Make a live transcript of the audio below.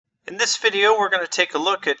In this video, we're going to take a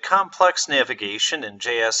look at complex navigation in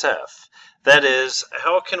JSF. That is,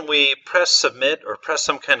 how can we press submit or press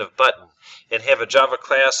some kind of button and have a Java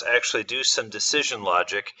class actually do some decision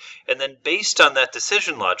logic, and then based on that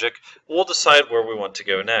decision logic, we'll decide where we want to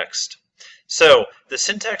go next. So, the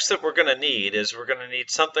syntax that we're going to need is we're going to need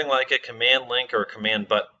something like a command link or a command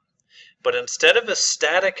button. But instead of a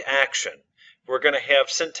static action, we're going to have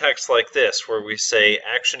syntax like this, where we say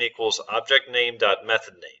action equals object name dot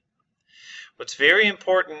method name. What's very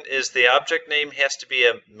important is the object name has to be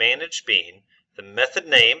a ManagedBean. The method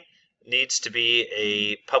name needs to be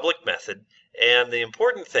a public method, and the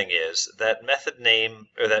important thing is that method name,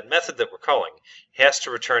 or that method that we're calling, has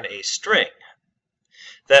to return a string.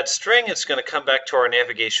 That string is going to come back to our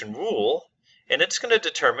navigation rule, and it's going to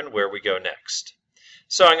determine where we go next.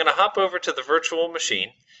 So I'm going to hop over to the virtual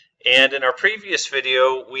machine, and in our previous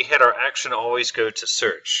video we had our action always go to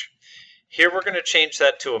search. Here we're going to change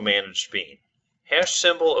that to a ManagedBean. Hash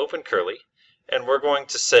symbol open curly, and we're going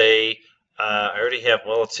to say, I already have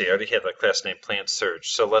that class name plant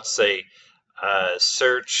search. So let's say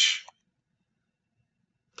search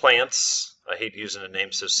plants. I hate using a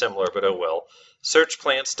name so similar, but oh well. Search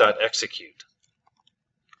plants.execute.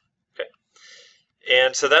 Okay.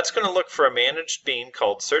 And so that's going to look for a ManagedBean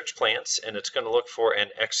called search plants, and it's going to look for an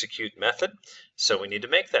execute method. So we need to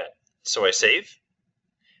make that. So I save.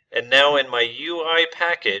 And now in my UI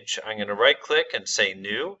package, I'm going to right-click and say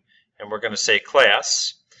New, and we're going to say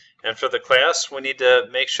Class. And for the class, we need to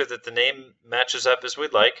make sure that the name matches up as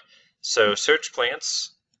we'd like. So Search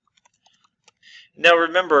Plants. Now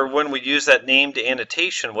remember, when we use that named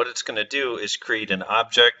annotation, what it's going to do is create an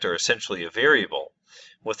object, or essentially a variable,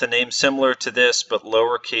 with a name similar to this, but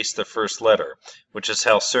lowercase the first letter, which is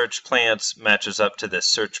how Search Plants matches up to this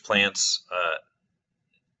Search Plants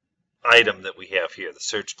item that we have here, the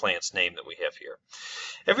search plants name that we have here.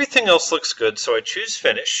 Everything else looks good, so I choose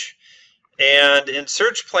finish. And in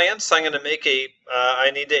search plants, I'm going to make I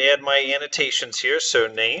need to add my annotations here, so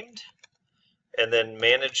named, and then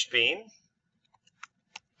ManagedBean.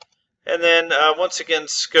 And then once again,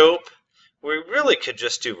 scope. We really could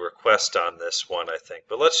just do request on this one, I think,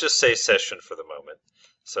 but let's just say session for the moment.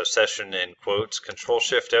 So session in quotes,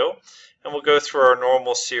 Control-Shift-O, and we'll go through our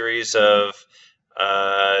normal series of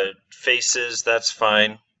faces, that's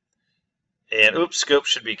fine. And oops, scope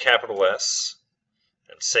should be capital S.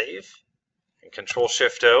 And save. And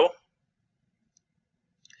Control-Shift-O.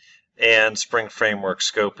 And Spring Framework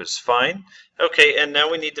scope is fine. Okay, and now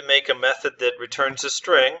we need to make a method that returns a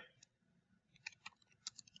string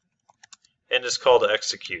and is called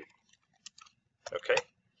execute. Okay.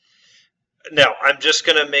 Now, I'm just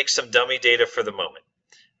going to make some dummy data for the moment.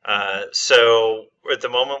 So at the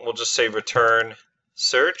moment, we'll just say return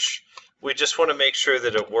search. We just want to make sure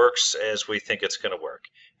that it works as we think it's going to work.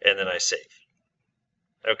 And then I save.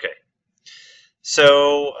 Okay.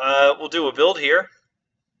 So we'll do a build here.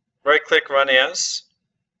 Right-click, run as.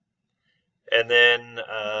 And then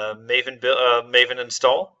Maven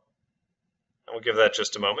install. And we'll give that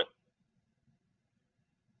just a moment.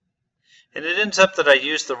 And it ends up that I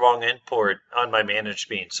used the wrong import on my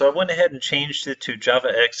ManagedBean. So I went ahead and changed it to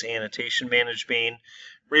JavaX Annotation ManagedBean.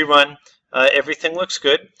 Rerun. Everything looks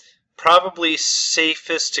good. Probably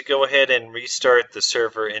safest to go ahead and restart the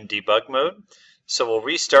server in debug mode. So we'll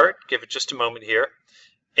restart, give it just a moment here.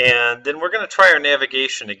 And then we're going to try our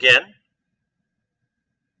navigation again.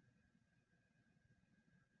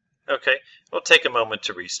 Okay, we'll take a moment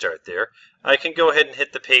to restart there. I can go ahead and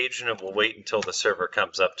hit the page, and it will wait until the server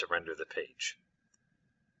comes up to render the page.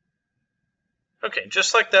 Okay,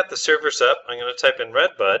 just like that, the server's up. I'm going to type in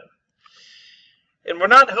redbud. And we're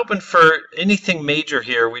not hoping for anything major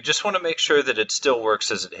here. We just want to make sure that it still works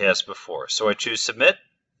as it has before. So I choose submit,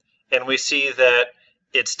 and we see that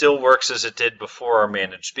it still works as it did before our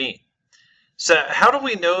ManagedBean. So how do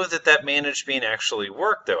we know that that ManagedBean actually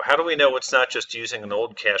worked, though? How do we know it's not just using an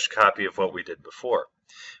old cache copy of what we did before?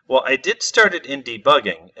 Well, I did start it in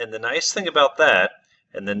debugging, and the nice thing about that,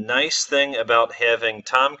 and the nice thing about having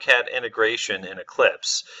Tomcat integration in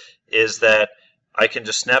Eclipse, is that I can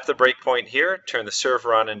just snap the breakpoint here, turn the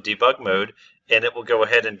server on in debug mode, and it will go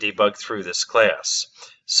ahead and debug through this class.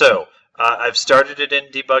 So I've started it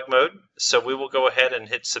in debug mode, so we will go ahead and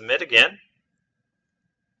hit submit again.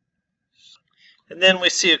 And then we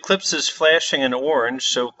see Eclipse is flashing in orange,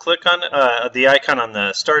 so click on the icon on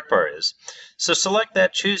the start bar is. So select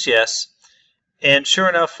that, choose yes, and sure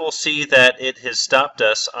enough we'll see that it has stopped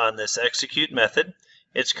us on this execute method.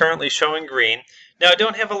 It's currently showing green. Now I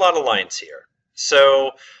don't have a lot of lines here,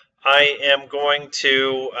 so I am going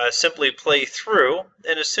to simply play through,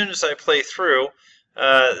 and as soon as I play through,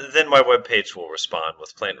 then my web page will respond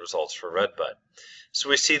with plain results for redbud. So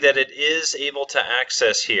we see that it is able to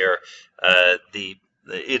access here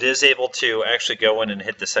it is able to actually go in and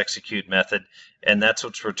hit this execute method, and that's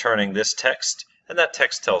what's returning this text, and that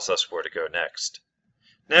text tells us where to go next.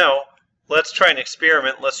 Now, let's try an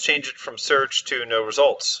experiment. Let's change it from search to no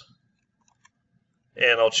results.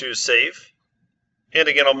 And I'll choose save. And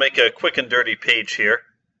again, I'll make a quick and dirty page here.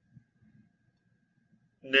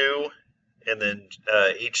 New, and then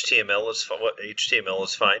HTML is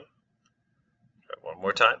fine. Try one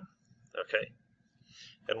more time. Okay.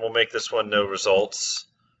 And we'll make this one no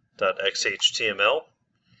results.xhtml.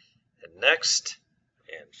 And next,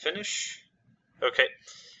 and finish. Okay.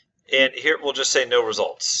 And here we'll just say no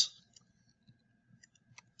results.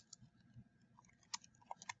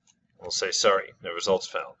 We'll say sorry, no results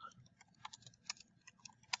found.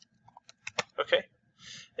 Okay.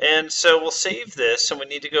 And so we'll save this, and we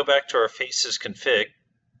need to go back to our faces config.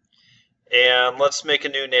 And let's make a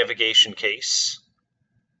new navigation case.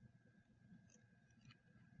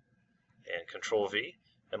 And Control V,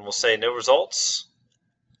 and we'll say no results.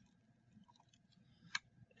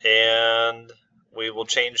 And we will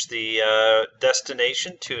change the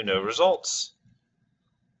destination to no results.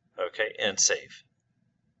 Okay, and save.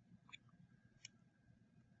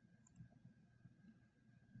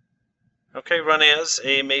 Okay, run as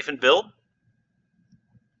a Maven build.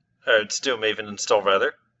 Let's do a Maven install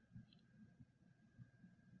rather.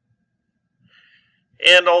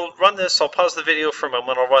 And I'll run this, I'll pause the video for a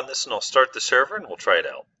moment, I'll run this and I'll start the server and we'll try it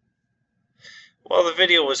out. While the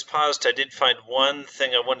video was paused, I did find one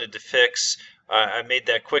thing I wanted to fix. I made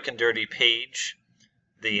that quick and dirty page,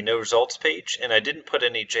 the no results page, and I didn't put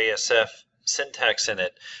any JSF syntax in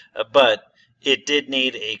it, but it did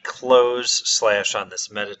need a close slash on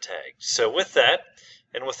this meta tag. So with that,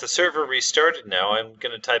 and with the server restarted now, I'm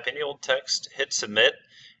going to type any old text, hit submit.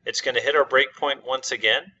 It's going to hit our breakpoint once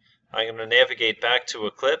again. I'm going to navigate back to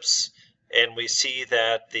Eclipse, and we see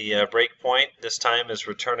that the breakpoint this time is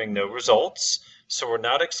returning no results. So we're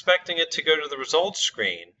not expecting it to go to the results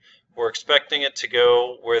screen. We're expecting it to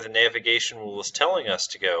go where the navigation rule is telling us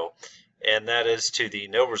to go, and that is to the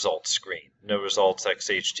no results screen, no results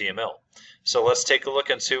XHTML. So let's take a look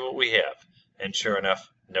and see what we have. And sure enough,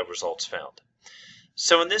 no results found.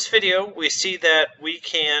 So in this video, we see that we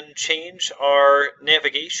can change our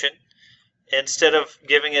navigation. Instead of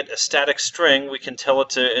giving it a static string, we can tell it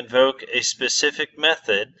to invoke a specific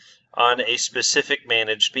method on a specific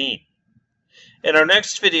ManagedBean. In our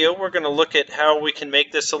next video, we're going to look at how we can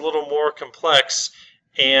make this a little more complex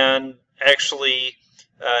and actually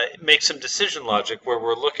make some decision logic where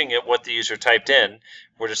we're looking at what the user typed in,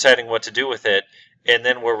 we're deciding what to do with it, and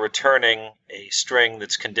then we're returning a string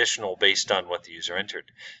that's conditional based on what the user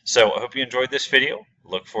entered. So I hope you enjoyed this video.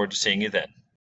 Look forward to seeing you then.